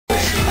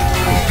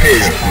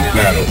here for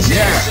battle.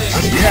 Yeah.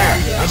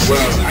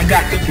 Well, I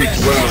got the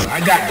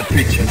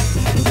picture.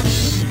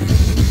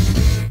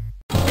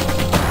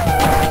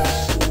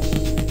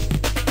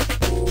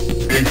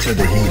 Into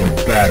the heat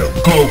of battle.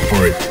 Go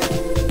for it.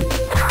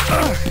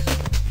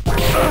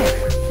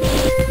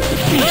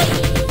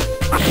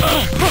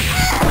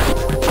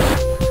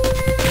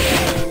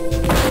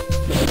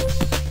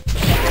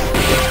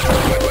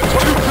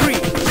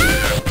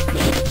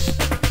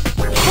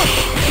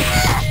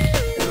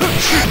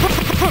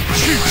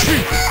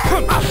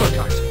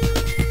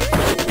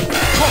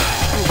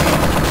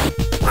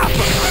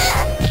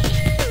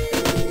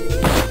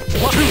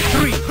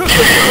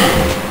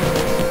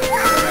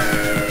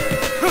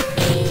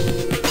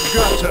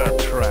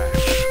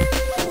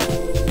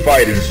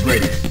 Fighters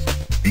ready.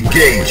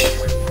 Engage.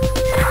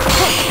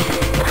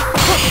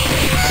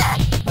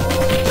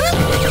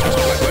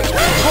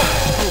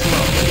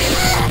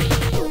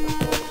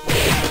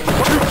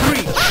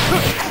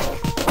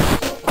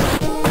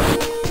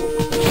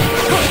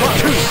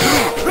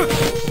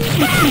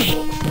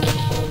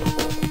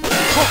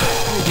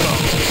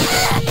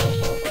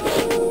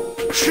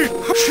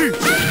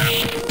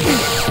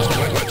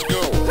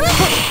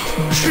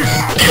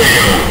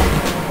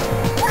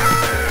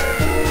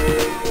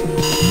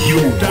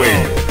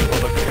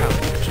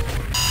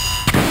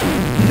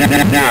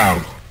 Now,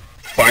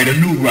 find a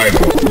new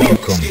rival.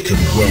 Welcome to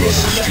the world of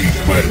Street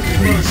Fighter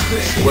 3.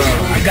 Well,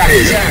 I got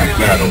the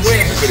battle.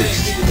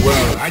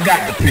 Well, I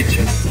got the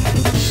picture.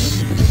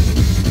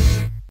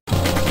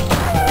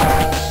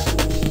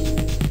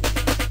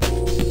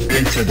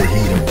 Into the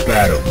heat of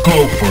battle.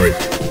 Go for it.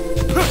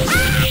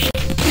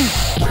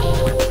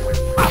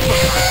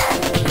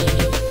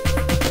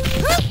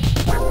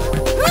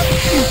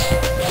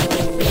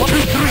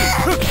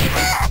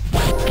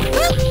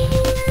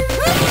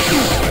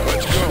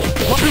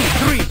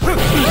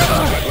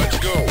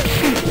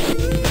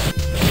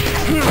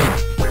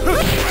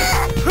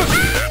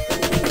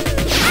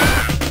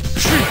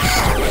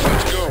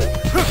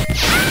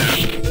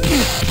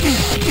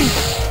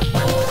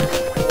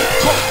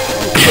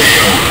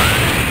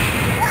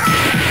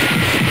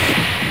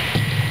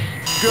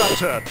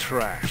 Gutter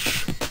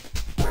trash.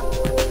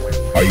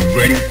 Are you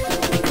ready?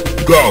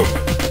 Go!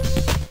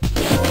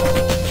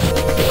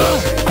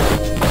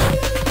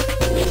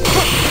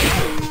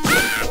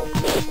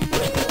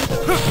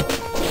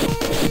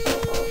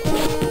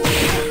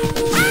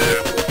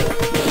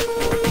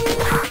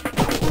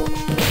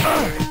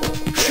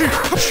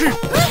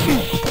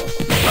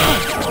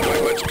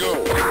 Let's go.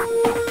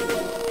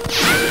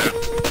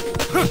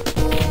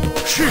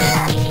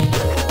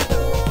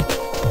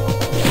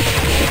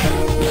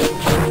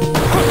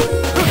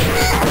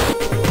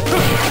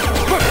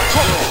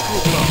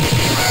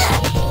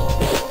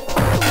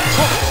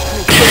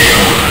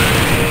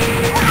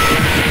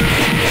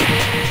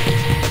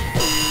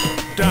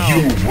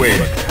 You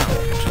win.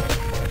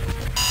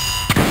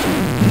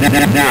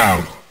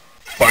 Now,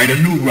 find a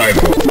new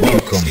rival.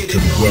 Welcome to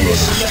the world of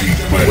Street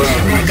Fighter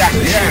 3. I got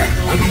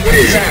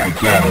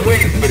I'm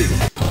waiting for this.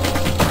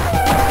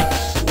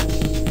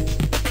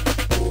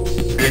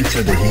 Into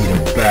the heat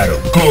of battle.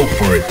 Go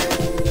for it.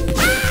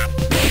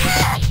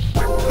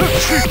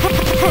 Let's go.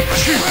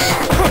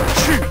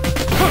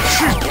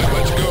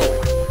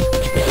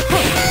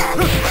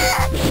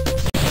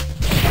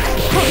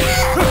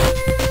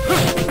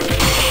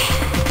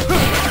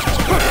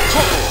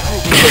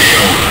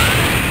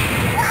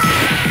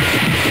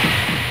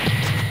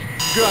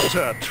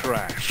 Gutter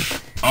trash.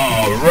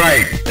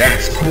 Alright,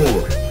 that's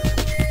cool.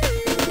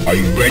 Are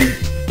you ready?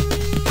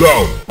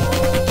 Go!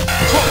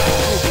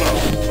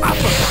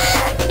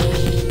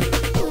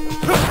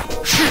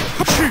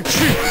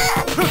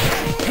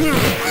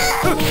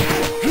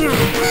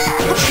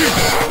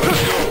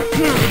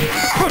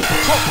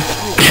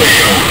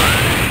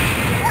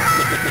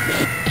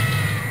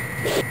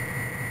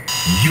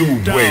 You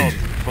win.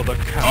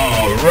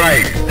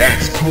 Alright,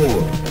 that's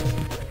cool.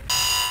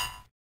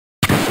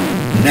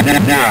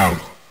 Now,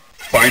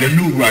 find a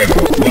new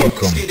rival.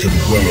 Welcome to the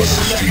world of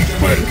Street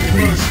Fighter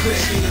 3.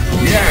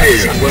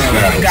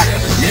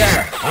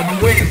 I've been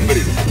waiting for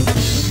this.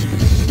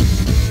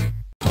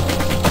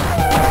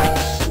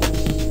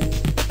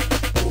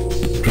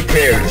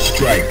 Prepare to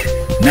strike.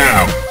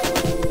 Now.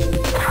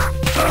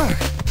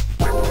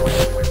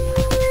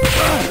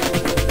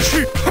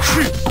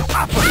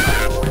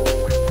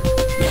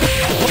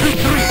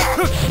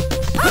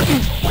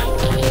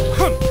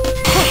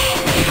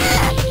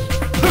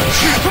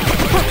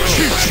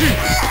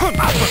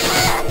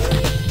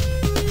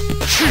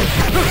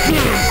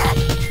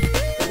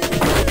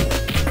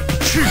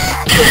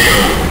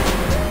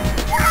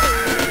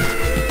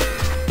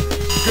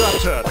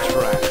 Gutter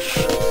trash.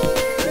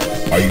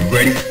 Are you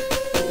ready?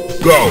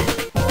 Go!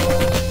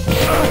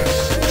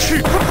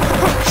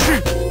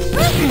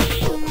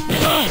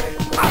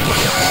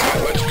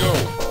 Let's go.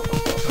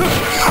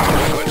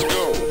 Let's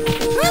go.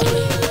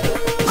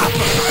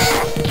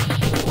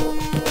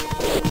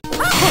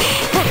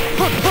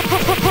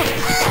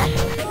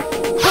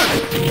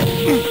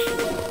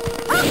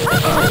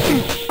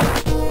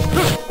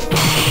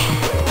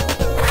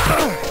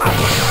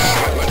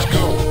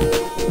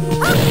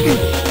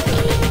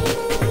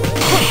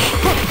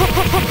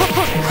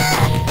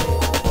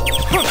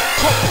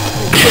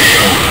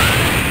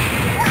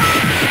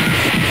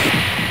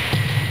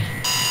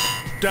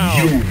 Down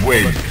You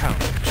win. for the count.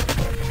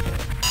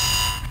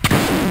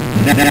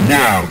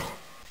 Now,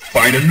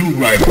 find a new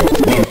rival.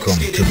 Welcome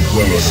to the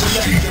world of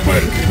Street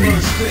Fighter 3.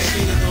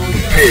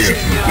 Prepare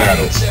for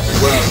battle.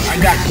 Well, I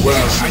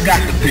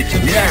got the picture.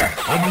 Yeah,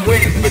 I've been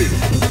waiting for this.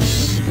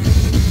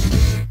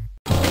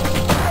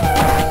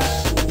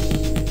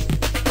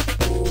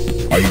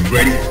 Are you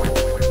ready?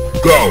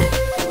 Go!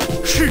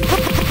 Shoot!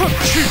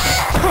 Shoot!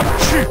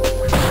 Shoot!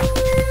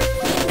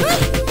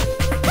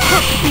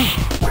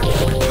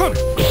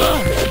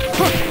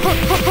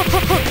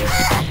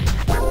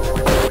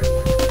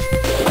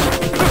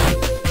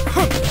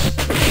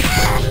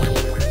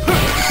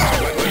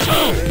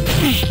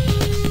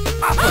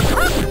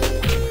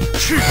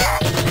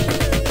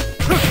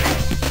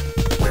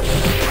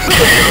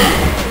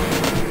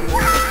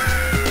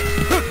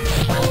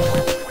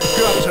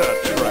 Gutter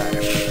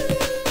trash.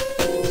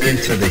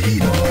 Into the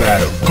heat of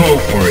battle. Go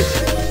for it!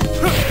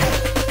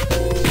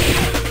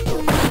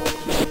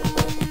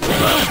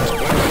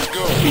 Let's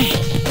go.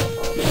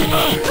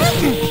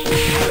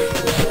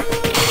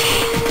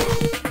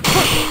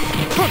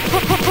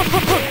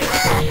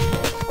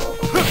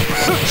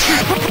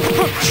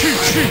 Shoot!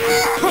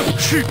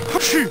 Shoot!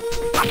 Shoot!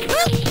 1,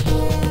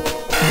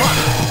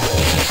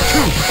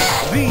 2,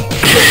 3.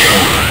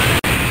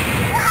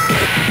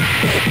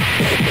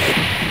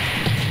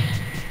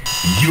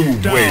 You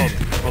Down win.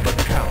 for the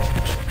count.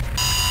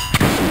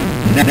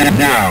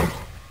 Now,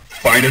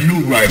 find a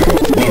new rival.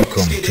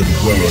 Welcome to the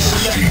world of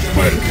Street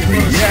Fighter 3.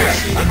 Yeah,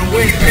 I've been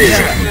waiting for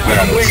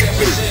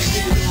this.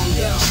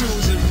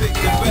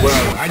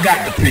 Well, I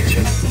got the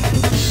picture.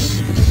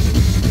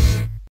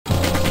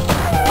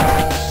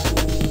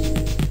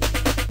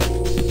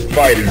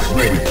 Fighters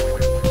ready.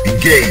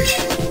 Engage.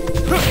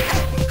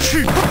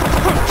 Shoot!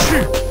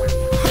 Shoot!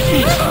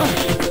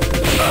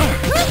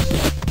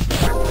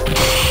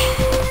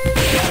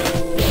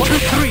 1, 2,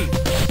 3.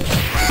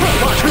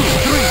 1, 2,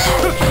 3.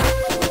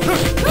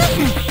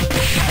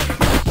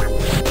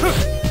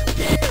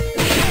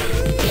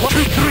 1,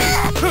 2, 3.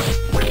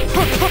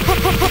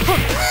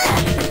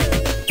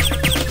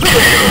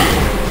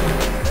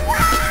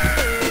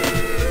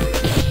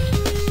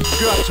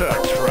 Gutter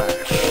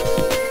trash.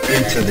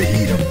 Into the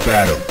heat of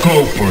battle.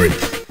 Go for it.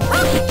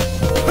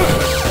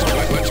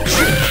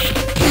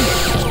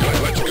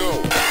 Let's go.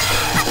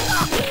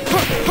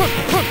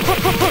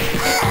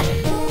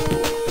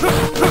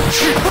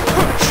 Shoot!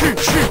 Shoot!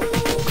 Shoot!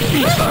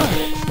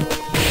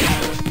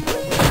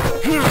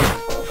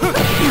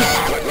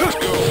 Let's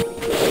go.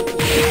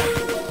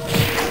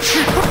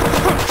 Shoot!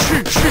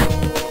 Shoot! Shoot!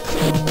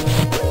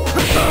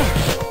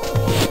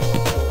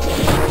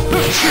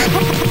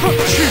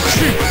 Shoot!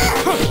 Shoot!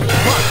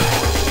 1,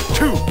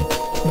 2.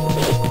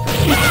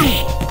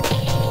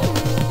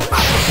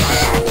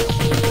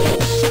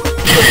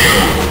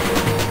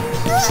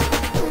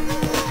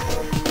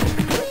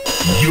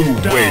 You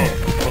Down win.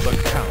 for the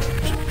count.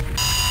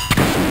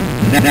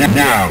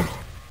 Now,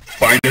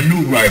 find a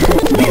new rival.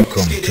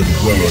 Welcome to the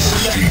world of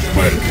Street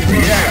Fighter 3.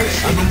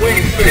 Yeah, I've been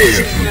waiting for this.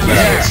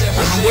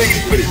 I've been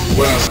waiting for this.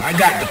 Well, I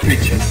got the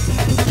picture.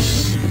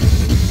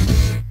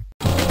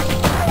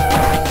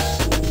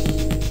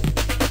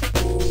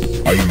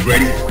 Are you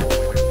ready?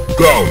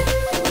 Go!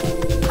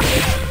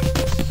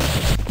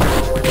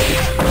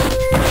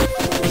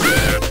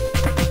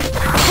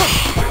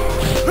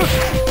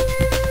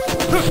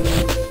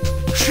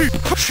 Shoot!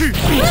 Shoot!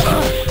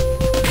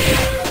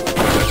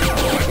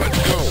 Let's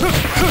go.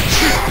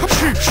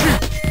 Shoot! Shoot!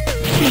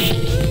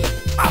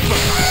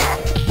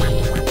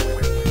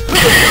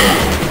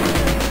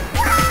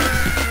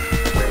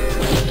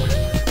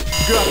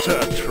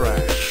 Gutter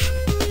trash.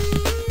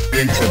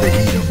 Into the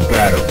heat of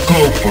battle. Go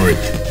for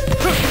it.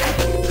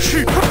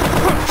 Shoot!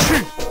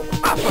 Shoot!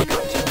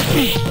 Uppercut.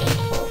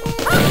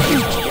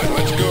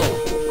 Let's go.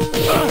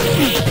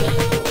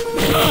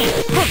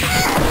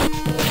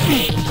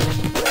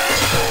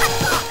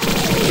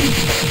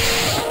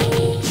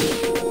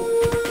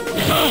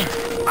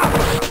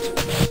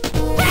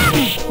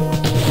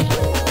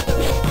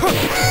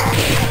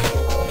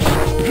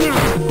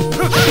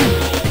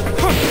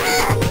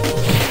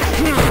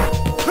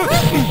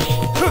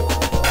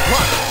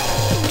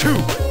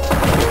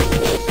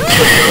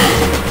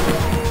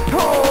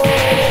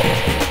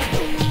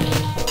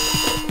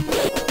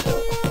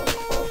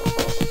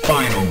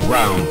 Final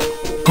round.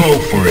 Go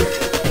for it.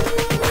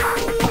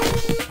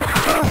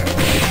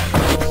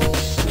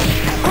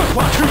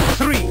 1, 2,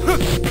 3.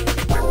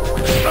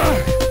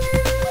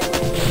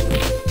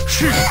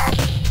 Shoot!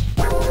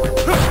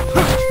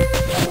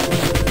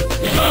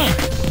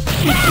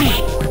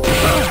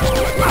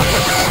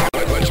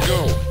 Let's go.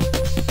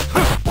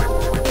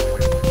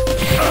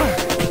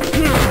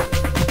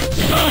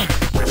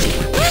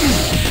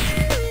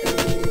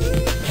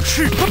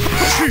 Shoot!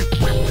 Shoot!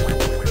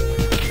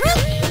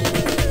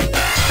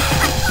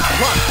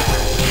 1,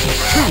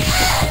 2,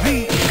 the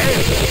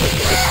end.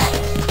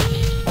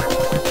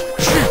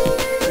 Shoot!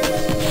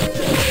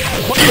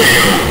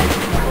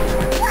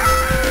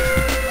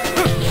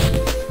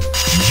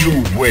 You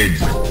win.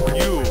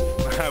 You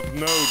have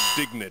no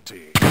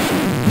dignity.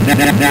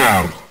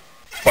 Now,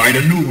 find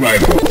a new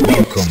rival.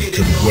 Welcome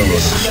to the world of the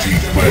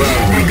street fighter.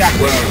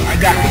 I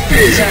got the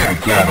pitch for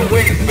battle. I'm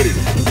waiting for this.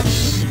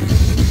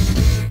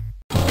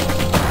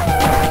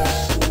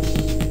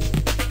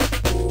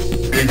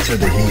 Into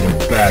the heat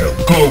of battle.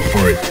 Go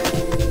for it.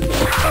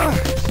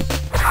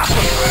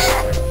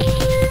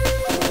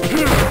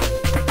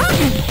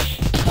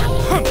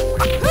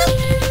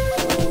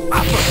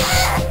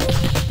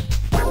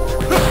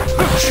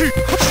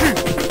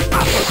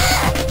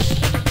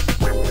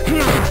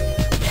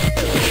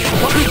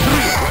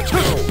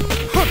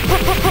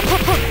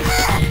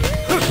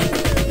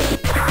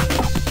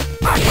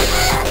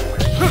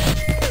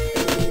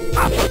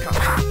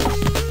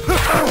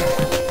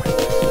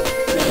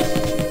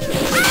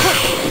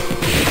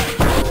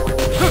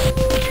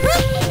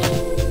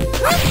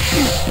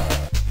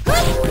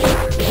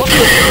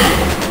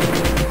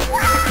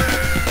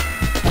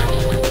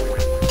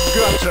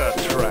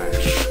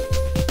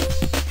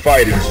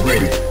 Fighters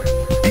ready.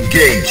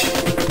 Engage.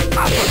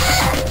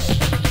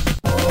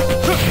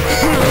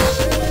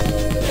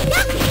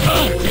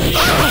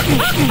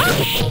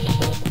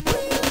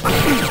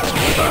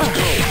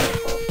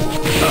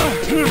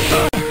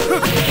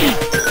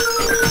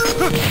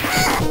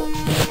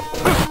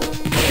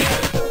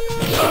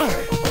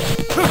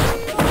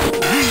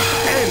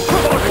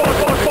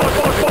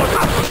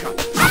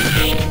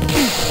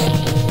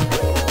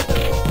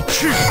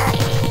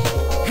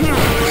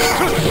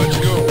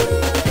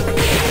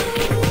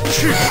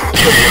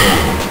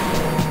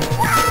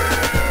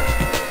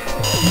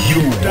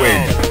 You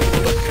win.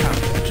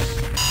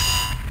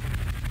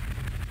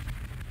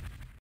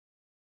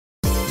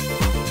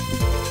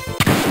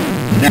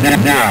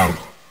 Now,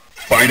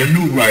 find a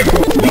new rival.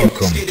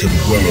 Welcome to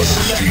the world of the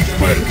Street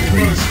Fighter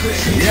 3.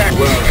 Yeah,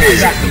 well, hey, I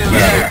got the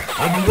battle.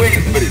 I've been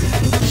waiting for this.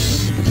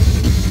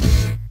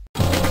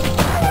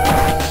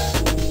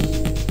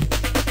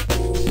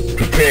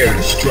 Prepare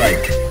to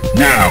strike.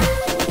 Now.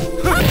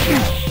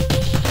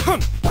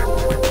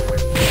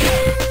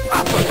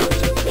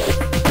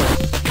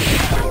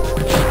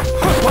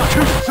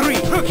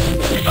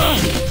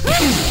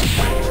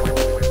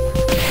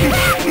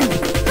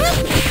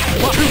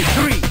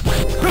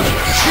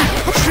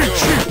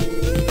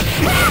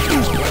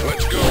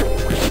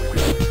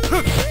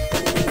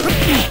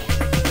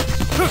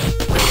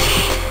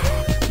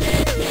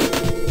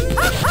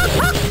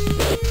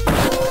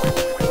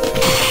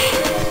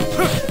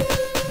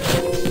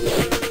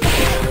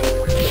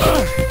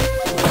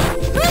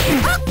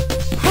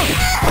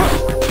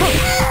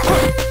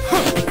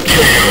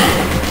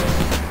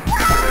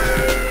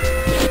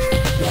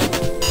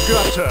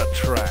 'Gutter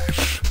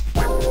trash.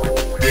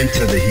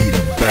 Into the heat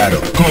of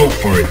battle. Go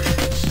for it.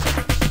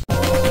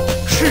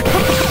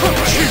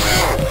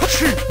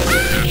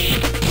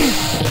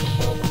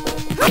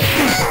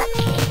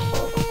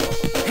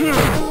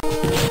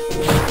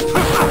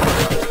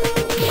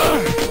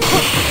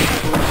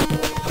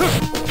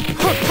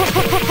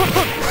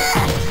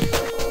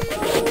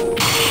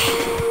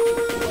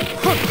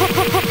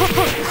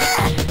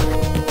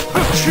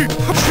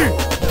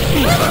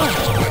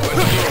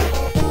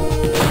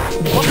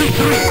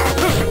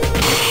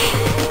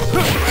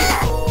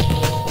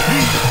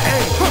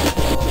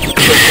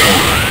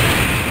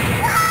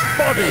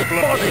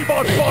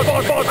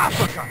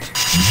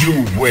 You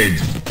win.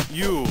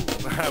 You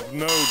have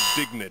no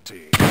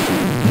dignity.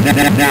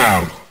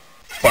 Now,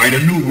 find a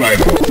new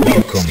rival.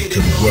 Welcome to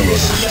the world of the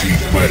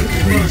Street Fighter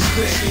 3.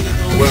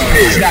 Well,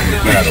 hey, I got the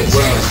battle.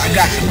 Well, I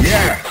got you.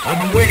 Yeah, I've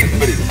been waiting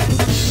for this.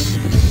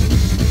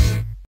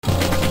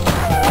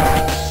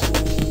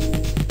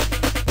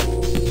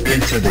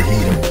 Into the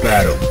heat of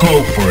battle.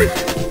 Go for it.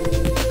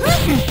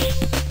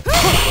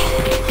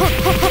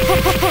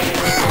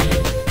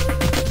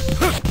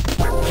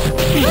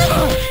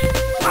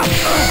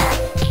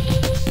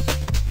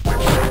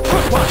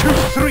 One, two,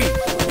 three.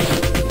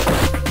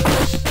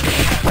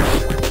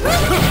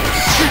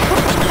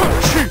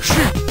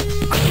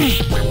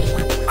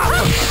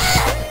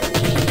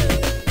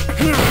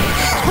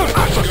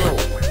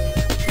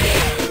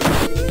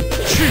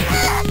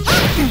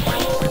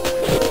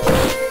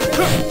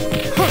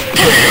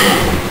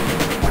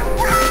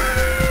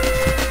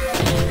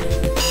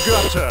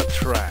 Gutter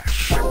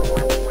trash.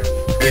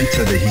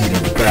 Into the heat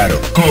of battle.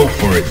 Go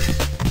for it.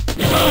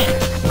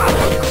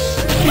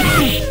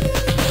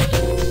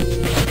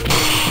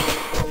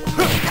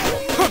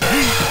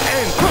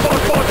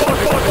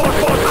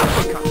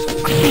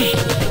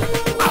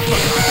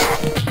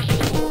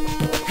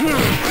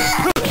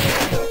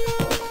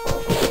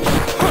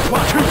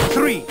 One, two,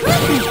 three.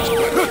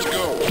 Let's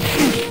go.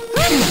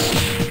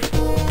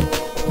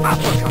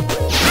 Uppercut.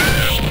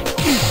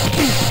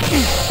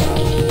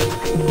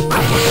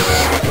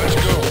 Let's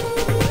go.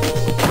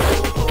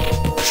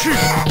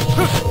 Shoot.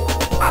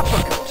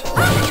 Uppercut.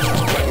 Let's go.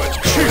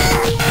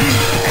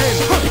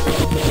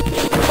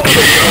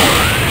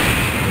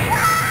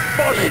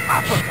 Body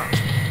uppercut.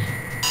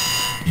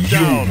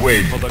 You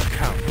win. For the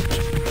count.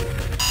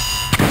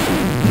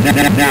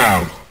 Now,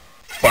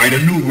 Find a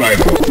new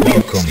rival.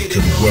 Welcome to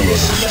the world of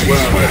Street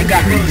Fighter. I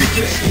got the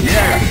picture.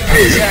 Yeah,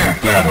 prepare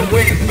for battle. I'm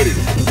waiting for this.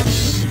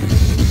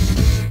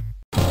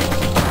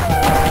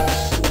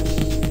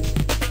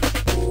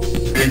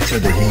 Enter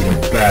the heat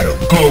of battle.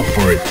 Go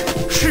for it.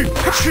 Shoot!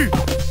 Shoot!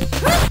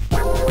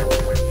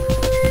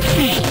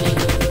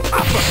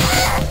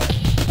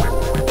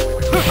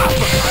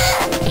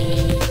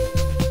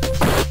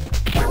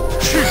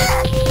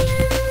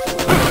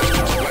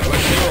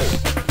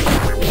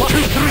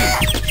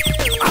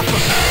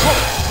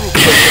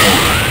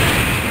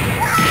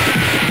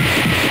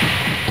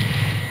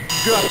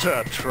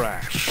 Gutter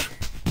trash.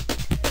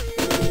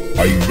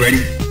 Are you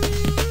ready?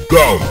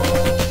 Go!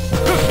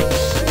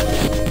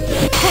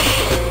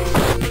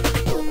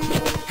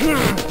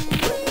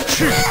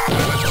 Shoot!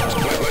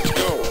 Let's go. Let's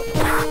go.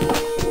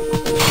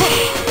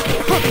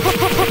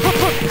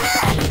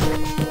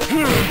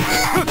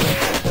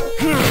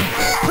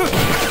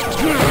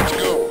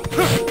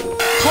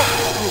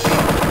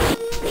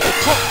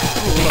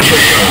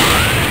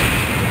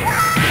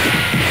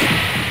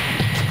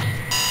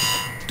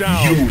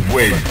 Down. You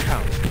win.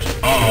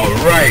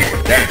 Alright,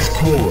 that's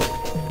cool.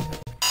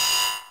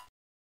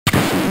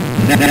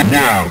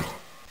 Now,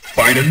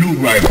 find a new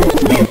rival.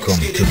 Welcome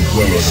to the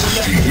world of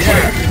Street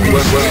Fighter.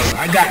 Well,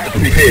 I got to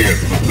prepare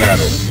for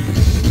battle.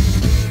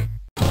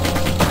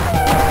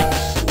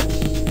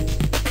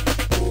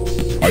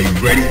 Are you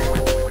ready?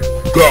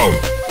 Go!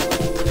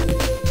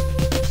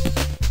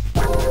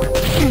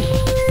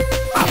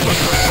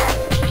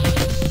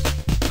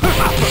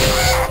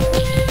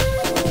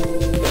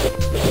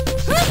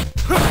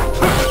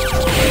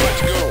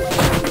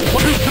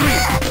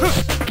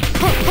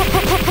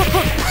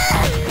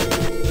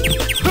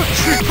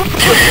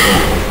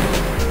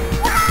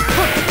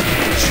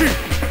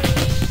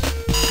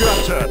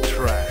 Gutter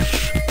trash.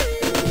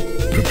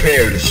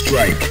 Prepare to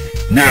strike.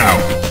 Now!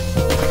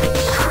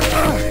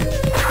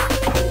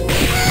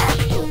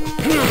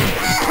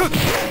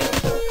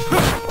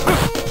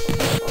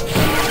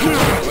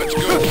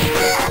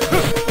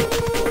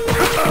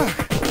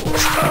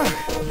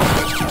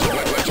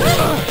 Let's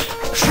go.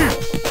 Shoot.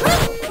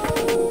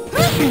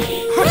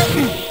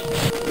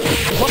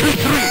 1, 2,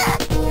 3.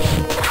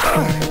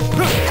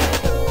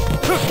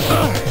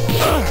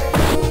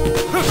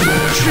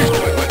 Shoot.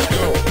 Let's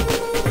go.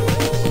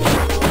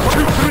 1,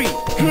 2, 3.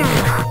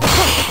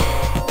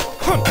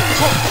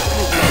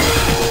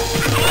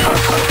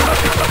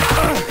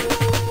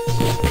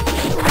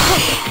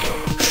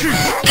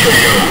 Shoot.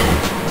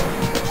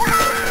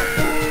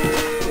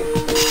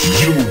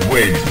 You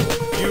win.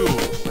 You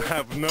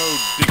have no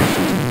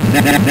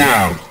dignity.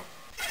 Now,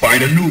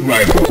 find a new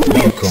rival.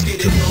 Welcome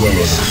to the world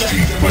of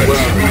Street Fighter.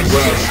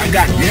 Well, I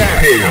got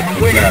prepare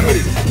for battle.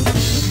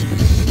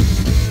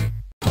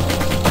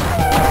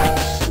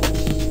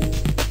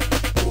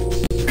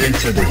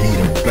 Enter the heat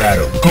of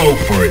battle. Go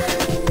for it.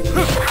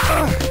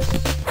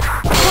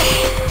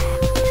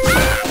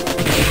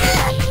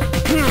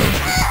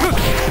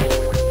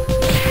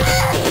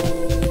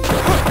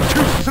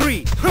 2,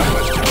 3.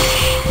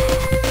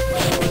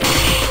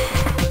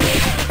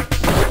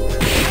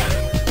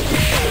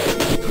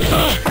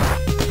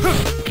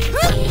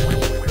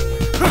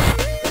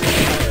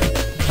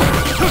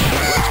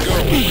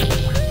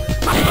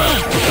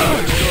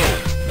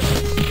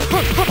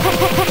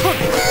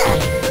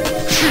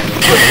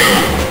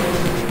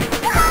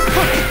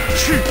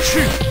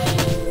 Shoot!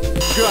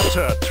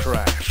 Gutter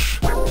trash.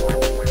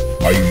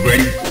 Are you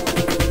ready?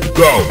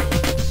 Go!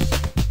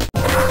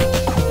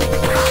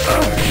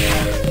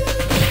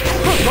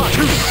 1,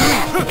 2, 3.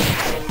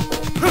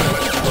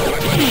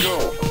 Let's go.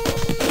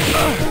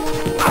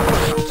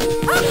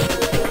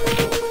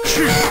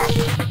 Shoot!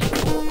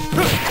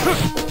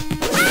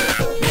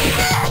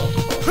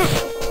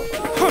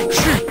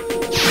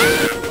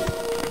 Shoot!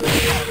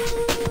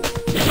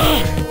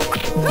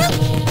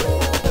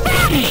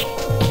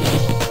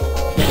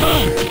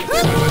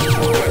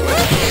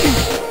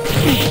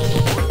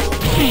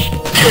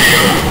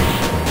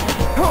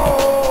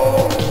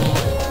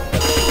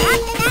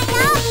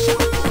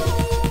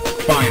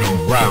 Final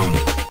round.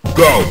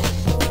 Go!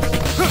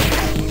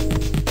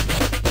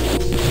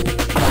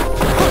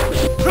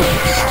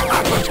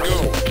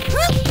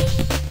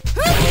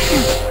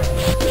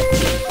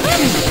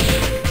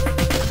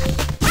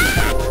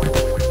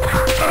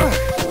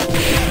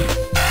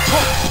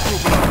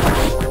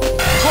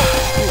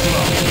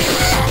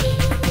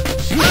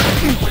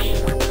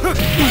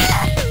 Let's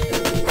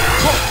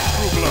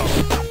go.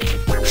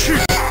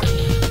 Shoot!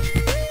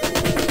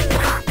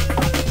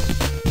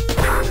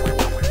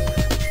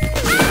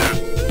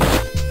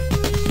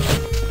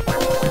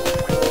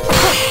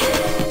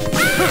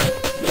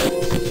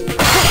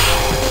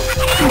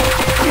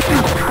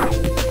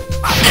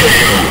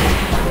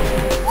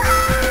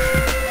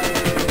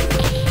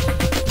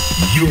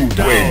 You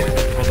win.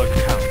 For the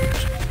count.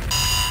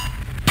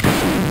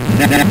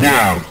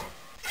 Now,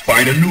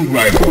 find a new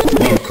rival.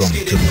 Welcome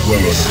to the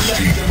world of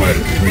Street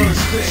Fighter 3.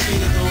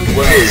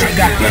 Well, I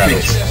got the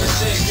picture.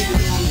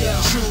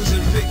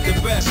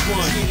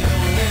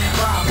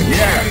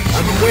 Yeah,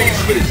 I've been waiting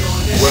for this.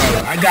 Well,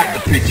 I got the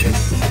picture.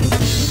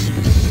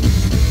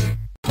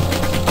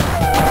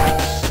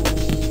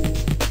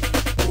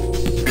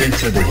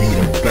 Into the heat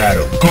of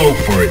battle. Go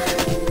for it.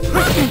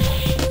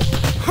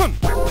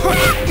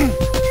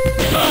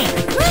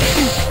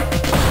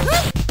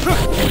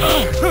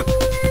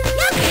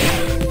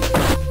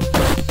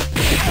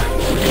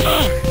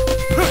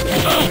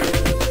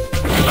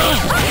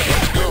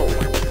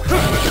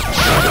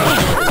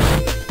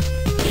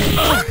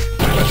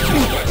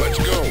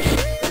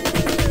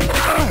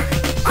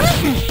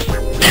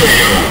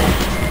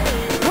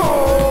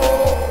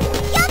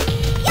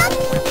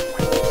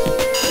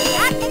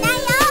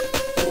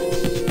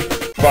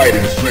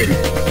 Fighters ready.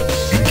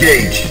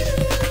 Engage.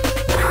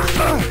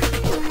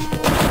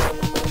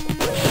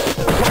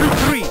 2,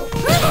 3.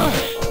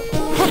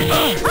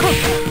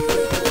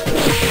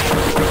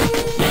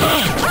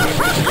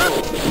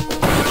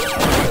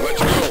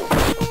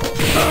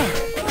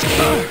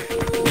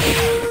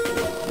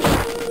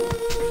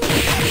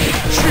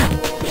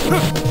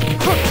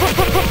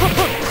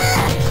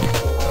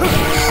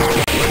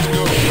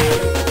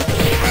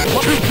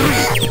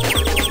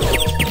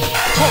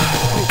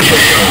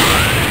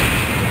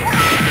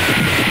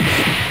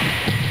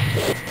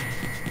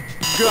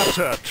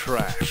 Gutter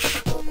trash.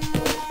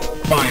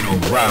 Final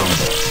round.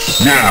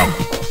 Now.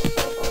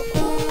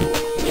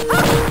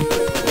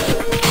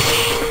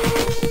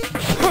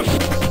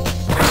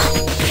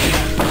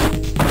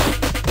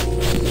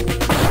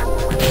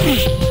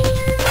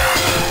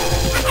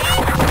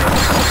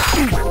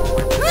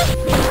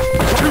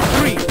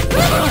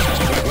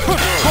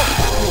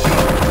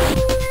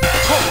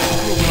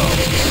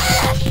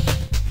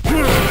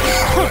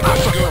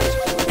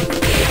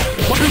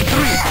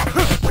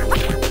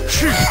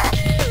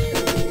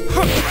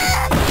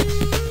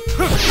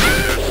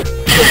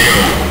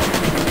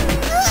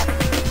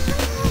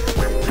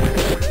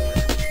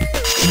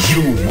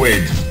 You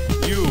win.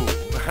 You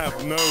have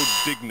no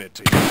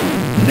dignity.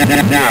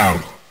 Now,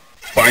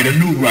 find a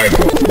new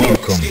rival.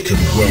 Welcome to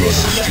the world of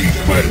Street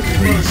Fighter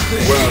 3.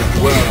 Well,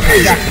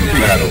 prepare for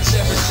battle.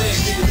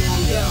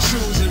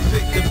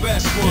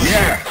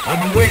 Yeah, I've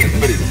been waiting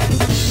for this.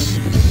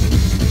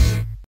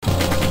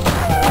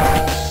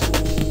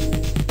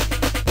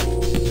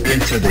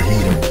 Into the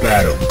heat of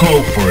battle.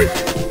 Go for it.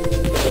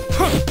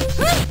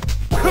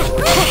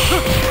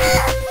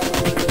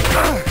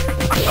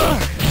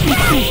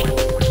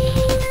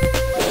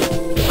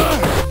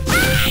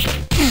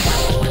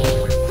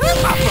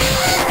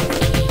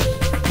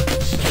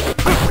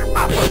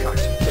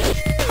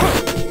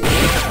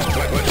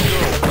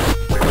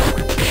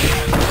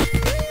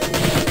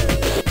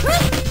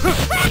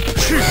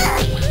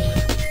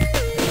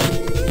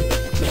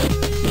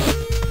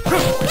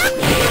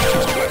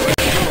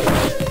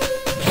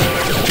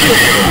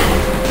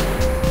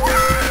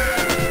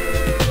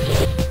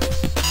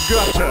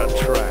 Gutter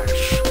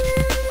trash.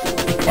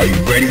 Are you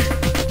ready?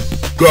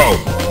 Go!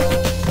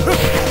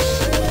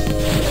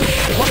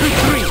 1, 2,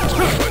 3.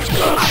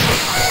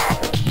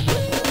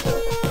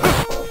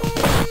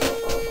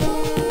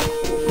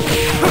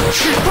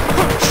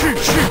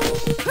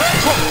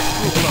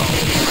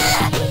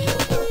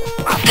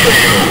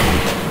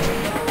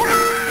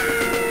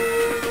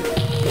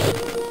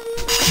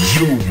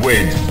 You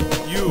win.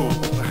 You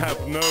have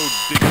no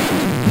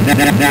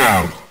dignity. Now,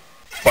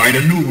 find a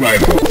new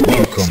rival.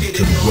 Welcome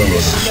to the world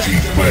of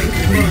Street Fighter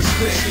 3.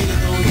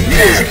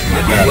 Yeah,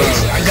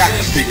 I got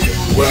the picture.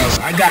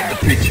 I got the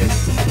picture.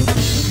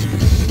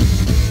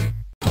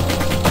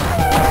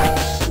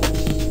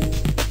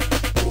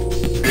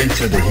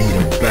 Into the heat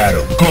of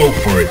battle. Go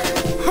for it.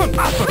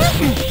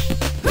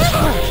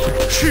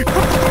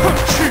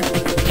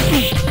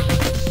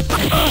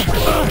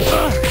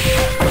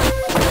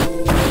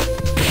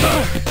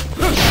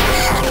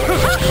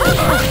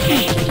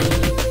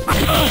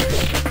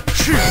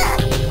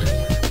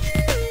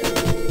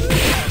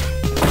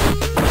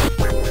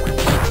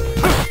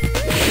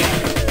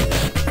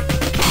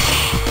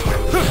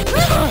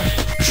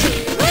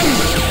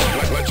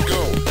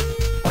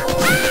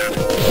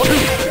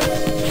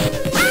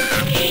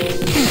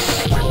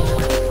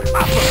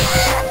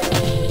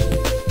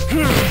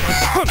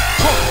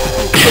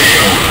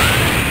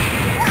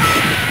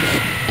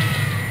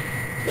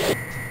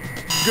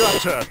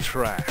 Gutter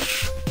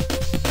trash.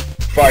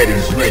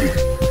 Fighters ready.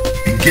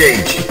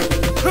 Engage.